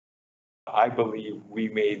I believe we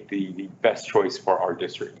made the best choice for our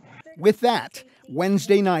district. With that,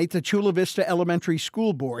 Wednesday night, the Chula Vista Elementary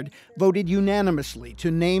School Board voted unanimously to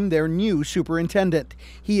name their new superintendent.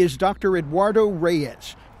 He is Dr. Eduardo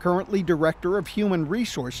Reyes, currently Director of Human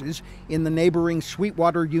Resources in the neighboring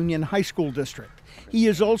Sweetwater Union High School District. He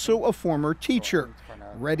is also a former teacher,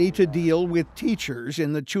 ready to deal with teachers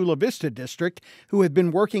in the Chula Vista District who have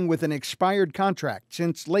been working with an expired contract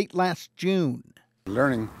since late last June.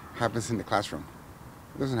 Learning happens in the classroom.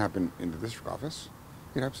 It doesn't happen in the district office.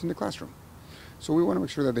 It happens in the classroom. So we want to make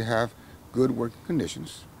sure that they have good working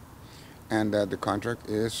conditions and that the contract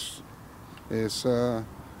is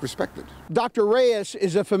respected. Dr. Reyes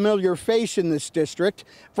is a familiar face in this district,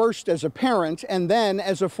 first as a parent and then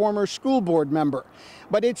as a former school board member.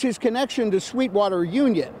 But it's his connection to Sweetwater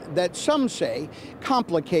Union that some say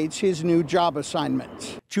complicates his new job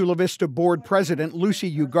assignment. Chula Vista Board President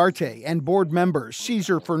Lucy Ugarte and board members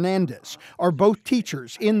Cesar Fernandez are both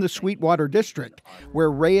teachers in the Sweetwater District, where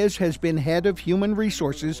Reyes has been head of human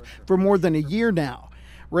resources for more than a year now.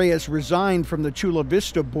 Reyes resigned from the Chula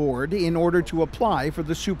Vista board in order to apply for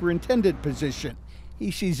the superintendent position. He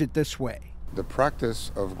sees it this way. The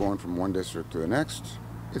practice of going from one district to the next,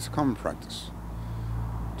 it's a common practice.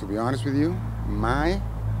 To be honest with you, my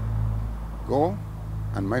goal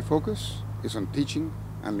and my focus is on teaching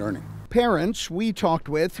and learning. Parents we talked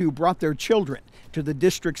with who brought their children to the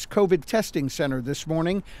district's COVID testing center this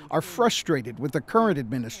morning are frustrated with the current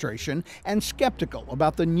administration and skeptical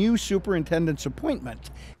about the new superintendent's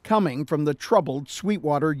appointment coming from the troubled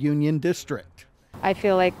Sweetwater Union District. I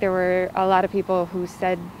feel like there were a lot of people who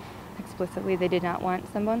said explicitly they did not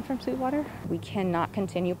want someone from Sweetwater. We cannot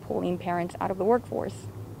continue pulling parents out of the workforce.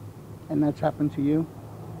 And that's happened to you?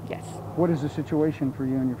 Yes. What is the situation for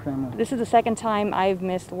you and your family? This is the second time I've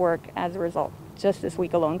missed work as a result, just this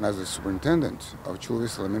week alone. As the superintendent of Chula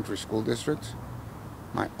Vista Elementary School District,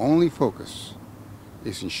 my only focus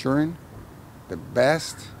is ensuring the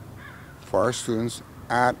best for our students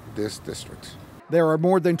at this district. There are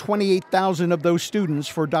more than 28,000 of those students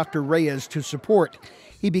for Dr. Reyes to support.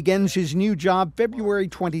 He begins his new job February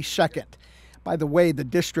 22nd. By the way, the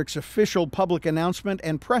district's official public announcement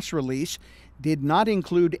and press release did not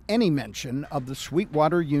include any mention of the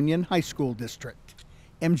Sweetwater Union High School District.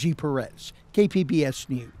 M.G. Perez, KPBS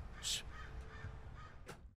News.